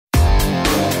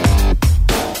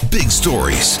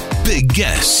stories, big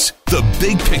guests, the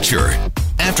big picture.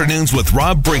 Afternoons with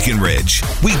Rob Breckenridge.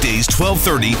 Weekdays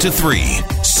 12:30 to 3,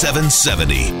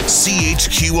 770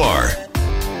 CHQR.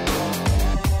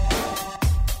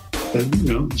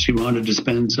 She wanted to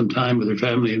spend some time with her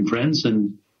family and friends,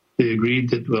 and they agreed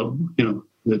that,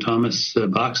 the Thomas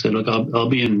Bach said, look, I'll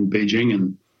be in Beijing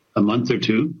in a month or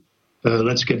two.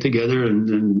 Let's get together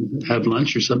and have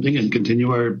lunch or something and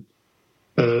continue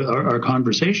our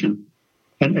conversation.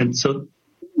 And so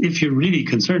if you're really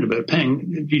concerned about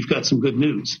Peng, you've got some good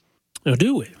news. Oh,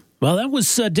 do we? Well, that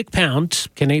was Dick Pound,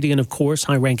 Canadian, of course,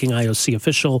 high-ranking IOC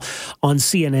official on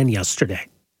CNN yesterday.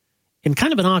 In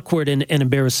kind of an awkward and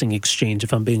embarrassing exchange,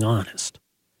 if I'm being honest.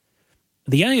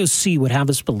 The IOC would have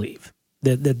us believe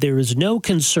that there is no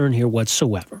concern here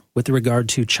whatsoever with regard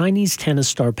to Chinese tennis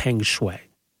star Peng Shuai.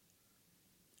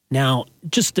 Now,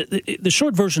 just the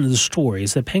short version of the story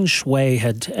is that Peng Shuai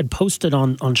had posted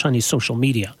on Chinese social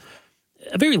media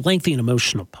a very lengthy and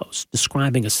emotional post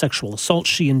describing a sexual assault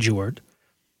she endured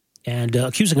and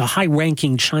accusing a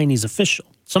high-ranking Chinese official,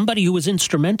 somebody who was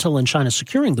instrumental in China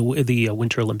securing the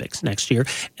Winter Olympics next year,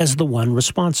 as the one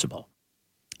responsible.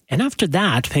 And after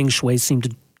that, Peng Shuai seemed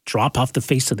to drop off the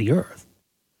face of the earth.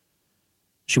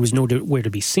 She was nowhere to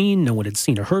be seen. No one had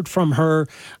seen or heard from her.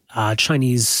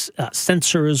 Chinese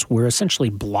censors were essentially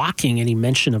blocking any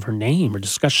mention of her name or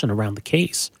discussion around the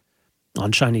case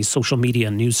on Chinese social media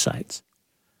and news sites.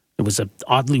 It was an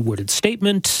oddly worded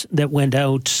statement that went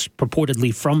out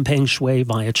purportedly from Peng Shuai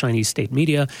via Chinese state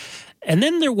media. And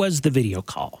then there was the video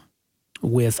call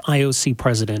with IOC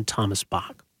President Thomas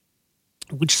Bach,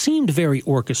 which seemed very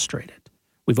orchestrated.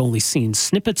 We've only seen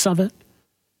snippets of it.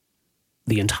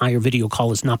 The entire video call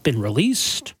has not been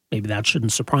released. Maybe that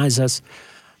shouldn't surprise us.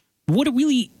 What it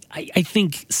really, I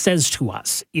think, says to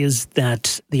us is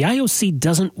that the IOC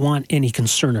doesn't want any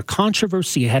concern or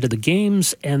controversy ahead of the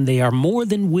games, and they are more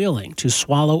than willing to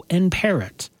swallow and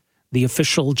parrot the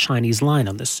official Chinese line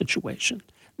on this situation.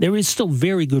 There is still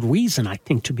very good reason, I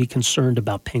think, to be concerned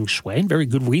about Peng Shuai, and very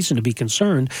good reason to be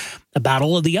concerned about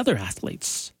all of the other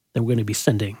athletes that we're going to be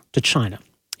sending to China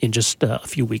in just a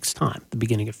few weeks' time, the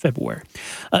beginning of February.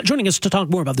 Joining us to talk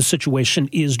more about the situation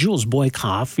is Jules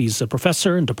Boykoff. He's a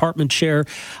professor and department chair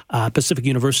at Pacific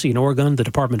University in Oregon, the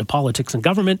Department of Politics and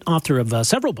Government, author of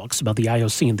several books about the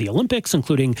IOC and the Olympics,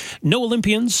 including No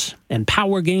Olympians and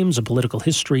Power Games, A Political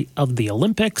History of the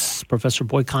Olympics. Professor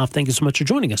Boykoff, thank you so much for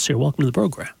joining us here. Welcome to the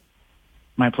program.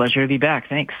 My pleasure to be back.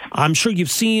 Thanks. I'm sure you've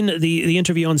seen the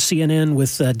interview on CNN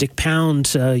with Dick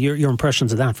Pound. Your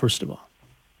impressions of that, first of all.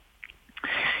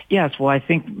 Yes, well, I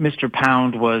think Mr.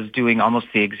 Pound was doing almost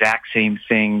the exact same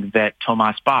thing that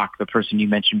Thomas Bach, the person you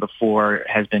mentioned before,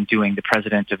 has been doing, the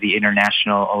president of the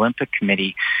International Olympic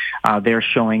Committee. They're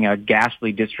showing a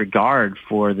ghastly disregard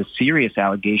for the serious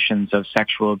allegations of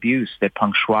sexual abuse that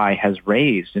Peng Shuai has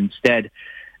raised. Instead,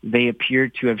 they appear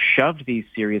to have shoved these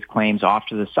serious claims off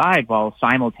to the side while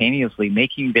simultaneously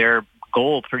making their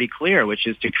goal pretty clear, which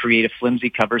is to create a flimsy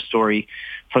cover story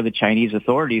for the Chinese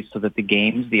authorities so that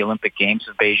the Olympic Games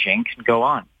of Beijing, can go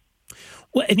on.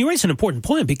 Well, and you raise an important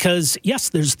point because, yes,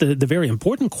 there's the very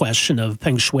important question of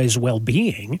Peng Shuai's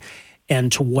well-being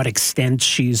and to what extent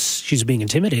she's being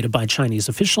intimidated by Chinese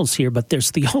officials here, but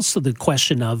there's also the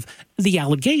question of the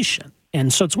allegation.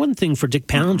 And so it's one thing for Dick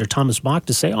Pound or Thomas Bach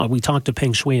to say, we talked to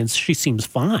Peng Shuai and she seems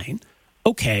fine.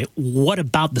 Okay, what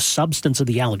about the substance of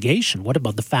the allegation? What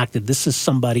about the fact that this is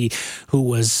somebody who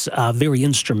was very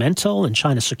instrumental in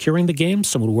China securing the games,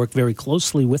 someone who worked very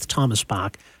closely with Thomas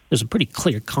Bach? There's a pretty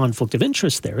clear conflict of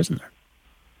interest there, isn't there?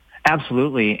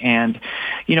 Absolutely. And,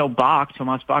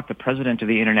 Thomas Bach, the president of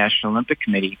the International Olympic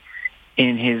Committee,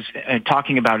 in his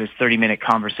talking about his 30-minute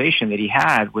conversation that he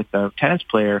had with the tennis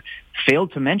player,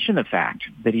 failed to mention the fact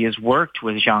that he has worked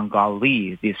with Zhang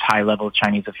Gaoli, this high-level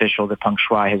Chinese official that Peng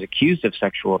Shuai has accused of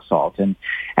sexual assault. And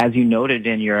as you noted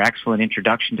in your excellent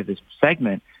introduction to this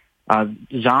segment,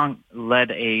 Zhang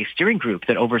led a steering group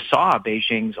that oversaw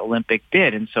Beijing's Olympic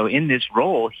bid. And so in this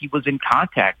role, he was in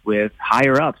contact with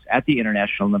higher-ups at the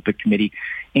International Olympic Committee,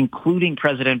 including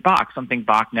President Bach, something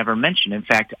Bach never mentioned. In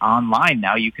fact, online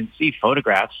now you can see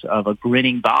photographs of a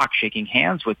grinning Bach shaking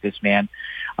hands with this man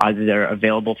that are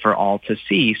available for all to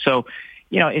see. So,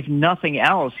 if nothing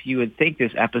else, you would think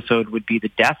this episode would be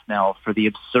the death knell for the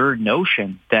absurd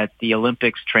notion that the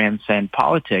Olympics transcend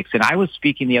politics. And I was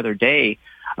speaking the other day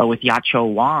with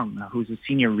Yachou Wang, who's a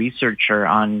senior researcher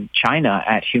on China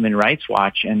at Human Rights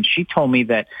Watch, and she told me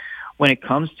that when it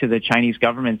comes to the Chinese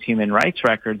government's human rights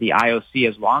record, the IOC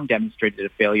has long demonstrated a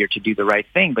failure to do the right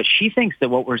thing. But she thinks that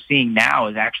what we're seeing now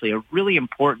is actually a really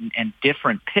important and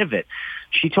different pivot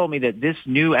she told me that this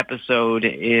new episode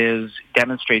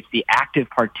demonstrates the active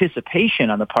participation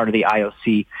on the part of the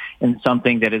IOC in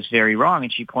something that is very wrong.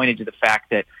 And she pointed to the fact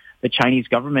that the Chinese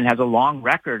government has a long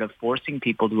record of forcing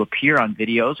people to appear on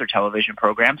videos or television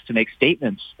programs to make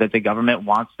statements that the government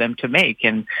wants them to make.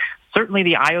 And certainly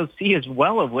the IOC is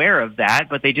well aware of that,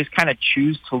 but they just kind of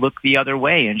choose to look the other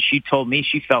way. And she told me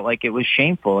she felt like it was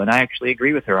shameful, and I actually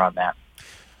agree with her on that.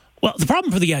 Well, the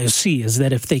problem for the IOC is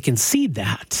that if they concede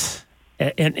that,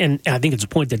 and I think it's a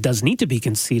point that does need to be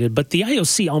conceded, but the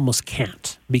IOC almost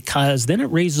can't, because then it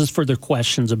raises further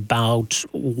questions about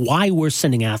why we're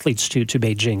sending athletes to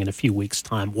Beijing in a few weeks'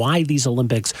 time, why these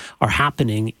Olympics are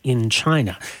happening in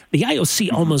China. The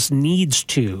IOC almost needs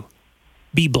to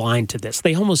be blind to this.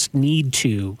 They almost need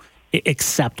to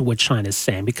accept what China's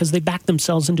saying because they backed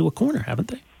themselves into a corner, haven't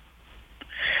they?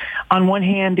 On one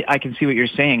hand, I can see what you're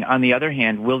saying. On the other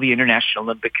hand, will the International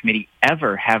Olympic Committee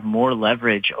ever have more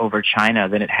leverage over China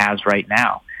than it has right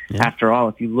now? Yeah. After all,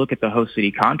 if you look at the host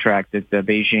city contract that the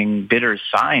Beijing bidders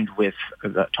signed with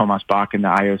Thomas Bach and the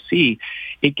IOC,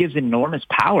 it gives enormous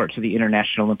power to the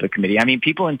International Olympic Committee. I mean,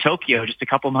 people in Tokyo just a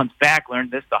couple months back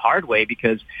learned this the hard way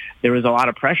because there was a lot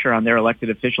of pressure on their elected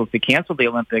officials to cancel the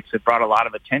Olympics. It brought a lot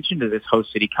of attention to this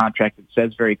host city contract. It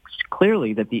says very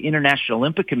clearly that the International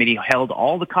Olympic Committee held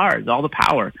all the cards, all the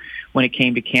power when it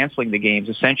came to canceling the games,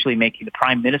 essentially making the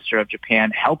Prime Minister of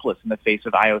Japan helpless in the face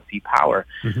of IOC power.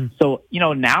 Mm-hmm. So,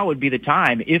 now would be the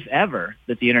time, if ever,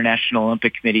 that the International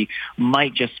Olympic Committee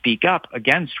might just speak up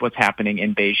against what's happening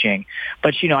in Beijing.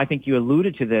 But, I think you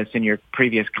alluded to this in your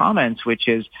previous comments, which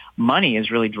is money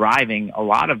is really driving a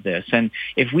lot of this. And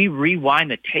if we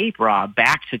rewind the tape, Rob,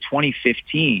 back to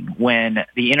 2015, when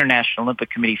the International Olympic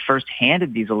Committee first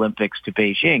handed these Olympics to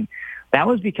Beijing, that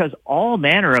was because all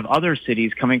manner of other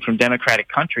cities coming from democratic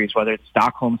countries, whether it's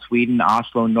Stockholm, Sweden,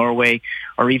 Oslo, Norway,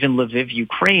 or even Lviv,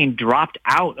 Ukraine, dropped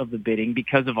out of the bidding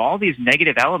because of all these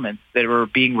negative elements that were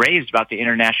being raised about the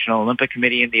International Olympic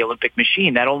Committee and the Olympic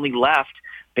machine. That only left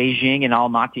Beijing and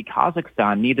Almaty,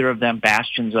 Kazakhstan, neither of them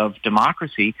bastions of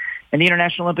democracy. And the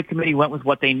International Olympic Committee went with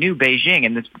what they knew, Beijing,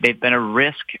 and they've been a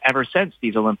risk ever since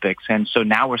these Olympics. And so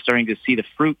now we're starting to see the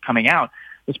fruit coming out.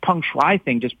 This Peng Shuai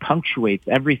thing just punctuates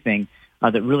everything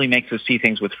that really makes us see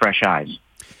things with fresh eyes.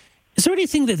 Is there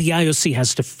anything that the IOC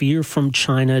has to fear from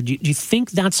China? Do you think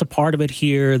that's a part of it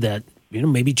here, that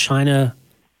maybe China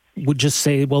would just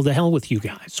say, well, the hell with you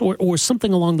guys, or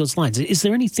something along those lines? Is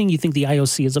there anything you think the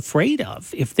IOC is afraid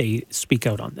of if they speak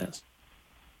out on this?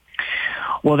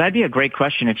 Well, that'd be a great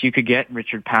question if you could get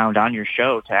Richard Pound on your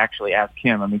show to actually ask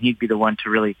him. I mean, he'd be the one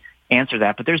to really answer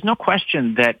that. But there's no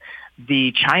question that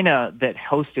the China that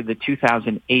hosted the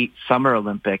 2008 Summer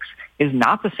Olympics is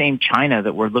not the same China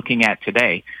that we're looking at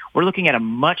today. We're looking at a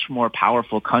much more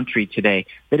powerful country today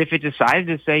that if it decided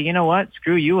to say, you know what,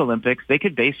 screw you, Olympics, they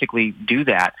could basically do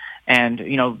that. And,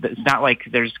 it's not like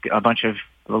there's a bunch of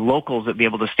locals that be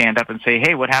able to stand up and say,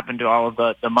 hey, what happened to all of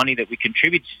the money that we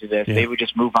contributed to this? Yeah. They would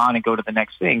just move on and go to the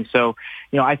next thing. So,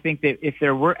 I think that if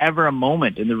there were ever a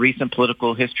moment in the recent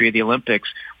political history of the Olympics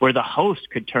where the host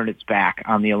could turn its back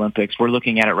on the Olympics, we're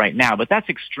looking at it right now. But that's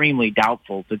extremely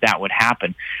doubtful that would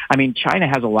happen. I mean, China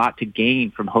has a lot to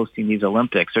gain from hosting these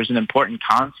Olympics. There's an important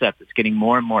concept that's getting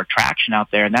more and more traction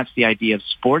out there, and that's the idea of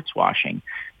sports washing.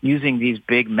 Using these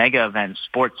big mega events,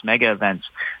 sports mega events,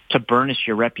 to burnish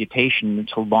your reputation and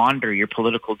to launder your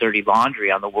political dirty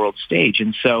laundry on the world stage.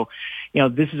 And so,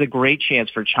 this is a great chance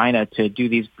for China to do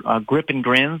these grip and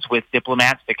grins with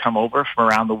diplomats that come over from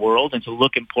around the world and to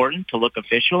look important, to look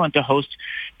official, and to host,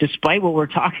 despite what we're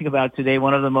talking about today,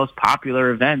 one of the most popular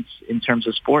events in terms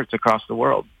of sports across the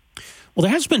world. Well,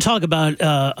 there has been talk about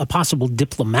a possible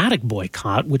diplomatic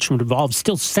boycott, which would involve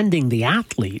still sending the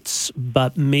athletes,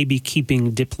 but maybe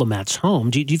keeping diplomats home.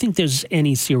 Do you think there's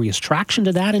any serious traction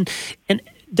to that? And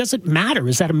does it matter?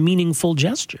 Is that a meaningful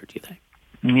gesture, do you think?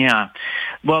 Yeah.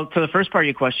 Well, to the first part of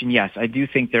your question, yes, I do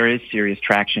think there is serious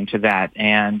traction to that.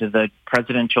 And the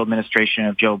presidential administration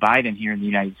of Joe Biden here in the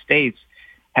United States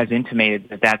has intimated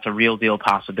that that's a real deal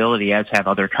possibility, as have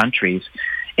other countries.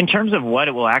 In terms of what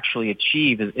it will actually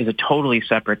achieve is a totally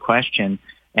separate question,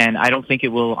 and I don't think it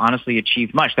will honestly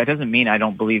achieve much. That doesn't mean I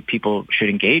don't believe people should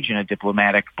engage in a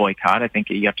diplomatic boycott. I think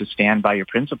you have to stand by your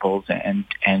principles and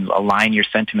align your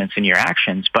sentiments and your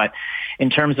actions. But in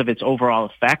terms of its overall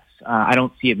effects, I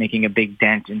don't see it making a big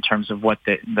dent in terms of what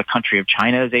the country of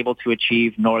China is able to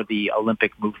achieve, nor the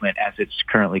Olympic movement as it's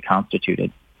currently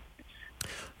constituted.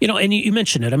 And you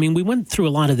mentioned it. I mean, we went through a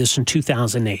lot of this in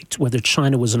 2008, whether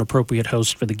China was an appropriate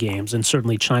host for the Games, and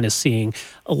certainly China's seeing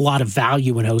a lot of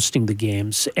value in hosting the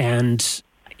Games. And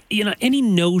any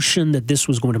notion that this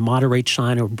was going to moderate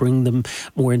China or bring them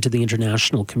more into the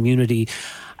international community?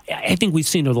 I think we've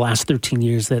seen over the last 13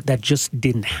 years that just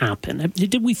didn't happen.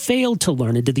 Did we fail to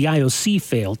learn, and did the IOC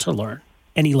fail to learn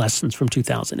any lessons from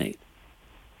 2008?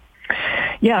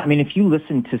 Yeah, I mean, if you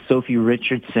listen to Sophie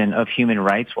Richardson of Human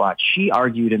Rights Watch, she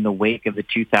argued in the wake of the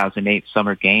 2008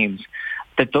 Summer Games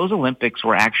that those Olympics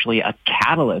were actually a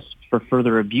catalyst for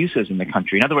further abuses in the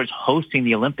country. In other words, hosting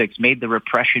the Olympics made the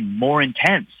repression more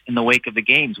intense in the wake of the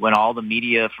Games when all the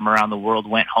media from around the world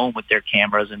went home with their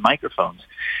cameras and microphones.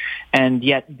 And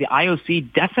yet the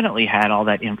IOC definitely had all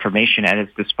that information at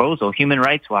its disposal. Human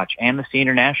Rights Watch, Amnesty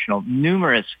International,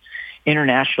 numerous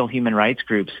international human rights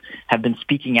groups have been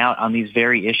speaking out on these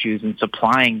very issues and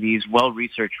supplying these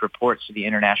well-researched reports to the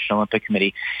International Olympic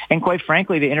Committee. And quite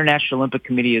frankly, the International Olympic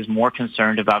Committee is more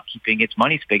concerned about keeping its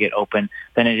money spigot open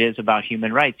than it is about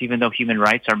human rights, even though human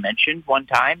rights are mentioned one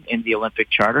time in the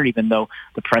Olympic Charter, even though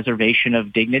the preservation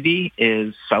of dignity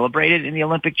is celebrated in the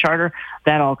Olympic Charter.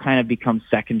 That all kind of becomes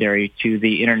secondary to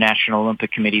the International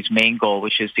Olympic Committee's main goal,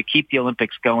 which is to keep the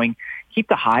Olympics going, keep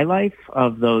the high life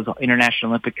of those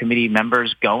International Olympic Committee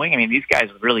members going. I mean, these guys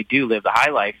really do live the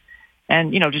high life.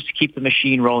 And, just to keep the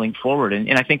machine rolling forward.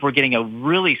 And I think we're getting a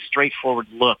really straightforward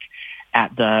look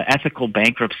at the ethical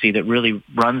bankruptcy that really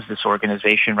runs this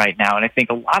organization right now. And I think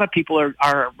a lot of people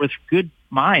are with good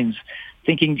minds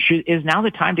thinking, is now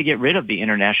the time to get rid of the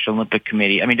International Olympic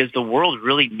Committee? I mean, does the world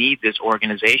really need this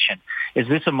organization? Is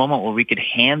this a moment where we could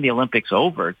hand the Olympics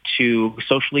over to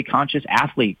socially conscious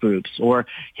athlete groups or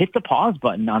hit the pause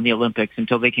button on the Olympics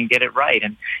until they can get it right?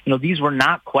 And, these were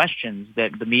not questions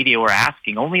that the media were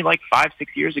asking only like 5-6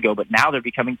 years ago, but now they're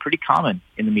becoming pretty common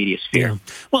in the media sphere. Yeah.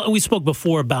 Well, we spoke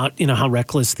before about, how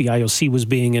reckless the IOC was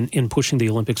being in pushing the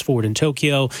Olympics forward in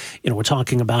Tokyo. We're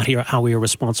talking about here how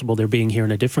irresponsible they're being here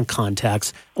in a different context.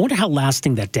 I wonder how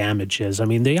lasting that damage is. I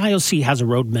mean, the IOC has a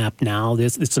roadmap now.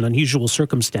 It's an unusual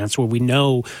circumstance where we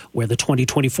know where the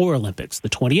 2024 Olympics, the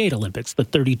 28 Olympics, the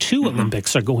 32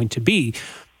 Olympics are going to be.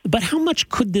 But how much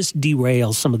could this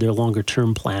derail some of their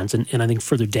longer-term plans and I think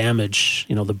further damage,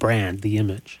 the brand, the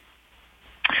image?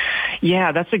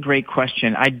 Yeah, that's a great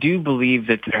question. I do believe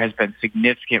that there has been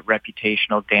significant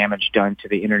reputational damage done to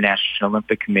the International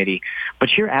Olympic Committee. But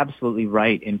you're absolutely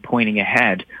right in pointing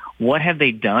ahead. What have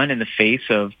they done in the face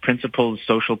of principled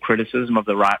social criticism of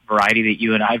the variety that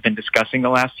you and I have been discussing the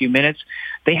last few minutes?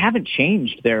 They haven't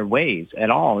changed their ways at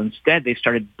all. Instead, they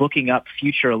started booking up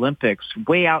future Olympics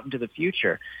way out into the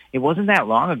future. It wasn't that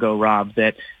long ago, Rob,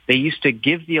 that they used to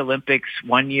give the Olympics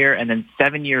 1 year and then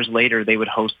 7 years later they would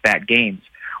host that Games.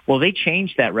 Well, they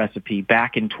changed that recipe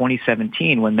back in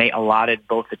 2017 when they allotted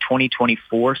both the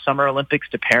 2024 Summer Olympics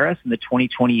to Paris and the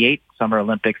 2028 Summer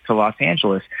Olympics to Los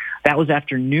Angeles. That was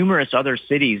after numerous other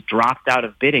cities dropped out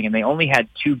of bidding, and they only had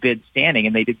 2 bids standing,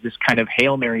 and they did this kind of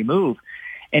Hail Mary move.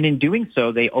 And in doing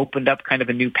so, they opened up kind of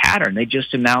a new pattern. They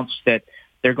just announced that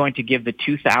they're going to give the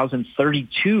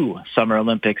 2032 Summer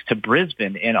Olympics to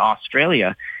Brisbane in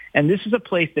Australia. And this is a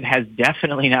place that has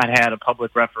definitely not had a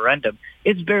public referendum.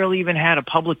 It's barely even had a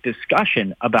public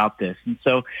discussion about this. And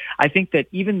so I think that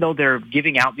even though they're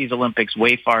giving out these Olympics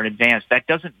way far in advance, that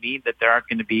doesn't mean that there aren't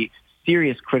going to be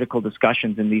serious critical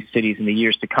discussions in these cities in the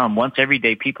years to come. Once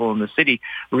everyday people in the city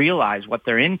realize what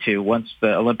they're into, once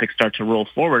the Olympics start to roll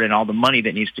forward and all the money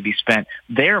that needs to be spent,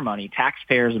 their money,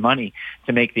 taxpayers' money,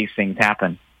 to make these things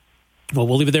happen. Well,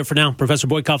 we'll leave it there for now. Professor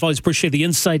Boykoff, always appreciate the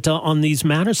insight on these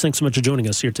matters. Thanks so much for joining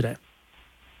us here today.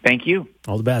 Thank you.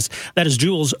 All the best. That is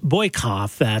Jules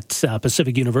Boykoff at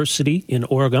Pacific University in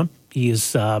Oregon. He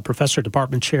is professor,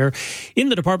 department chair in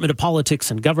the Department of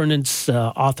Politics and Governance,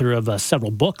 author of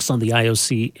several books on the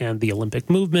IOC and the Olympic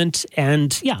movement.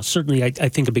 And yeah, certainly I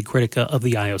think a big critic of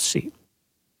the IOC,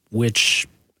 which,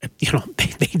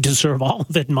 they deserve all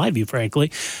of it, in my view,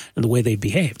 frankly, and the way they've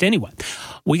behaved. Anyway,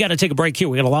 we got to take a break here.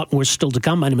 We got a lot more still to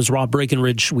come. My name is Rob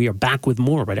Breckenridge. We are back with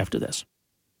more right after this.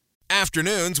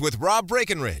 Afternoons with Rob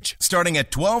Breckenridge, starting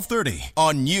at 12:30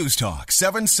 on News Talk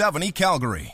 770 Calgary.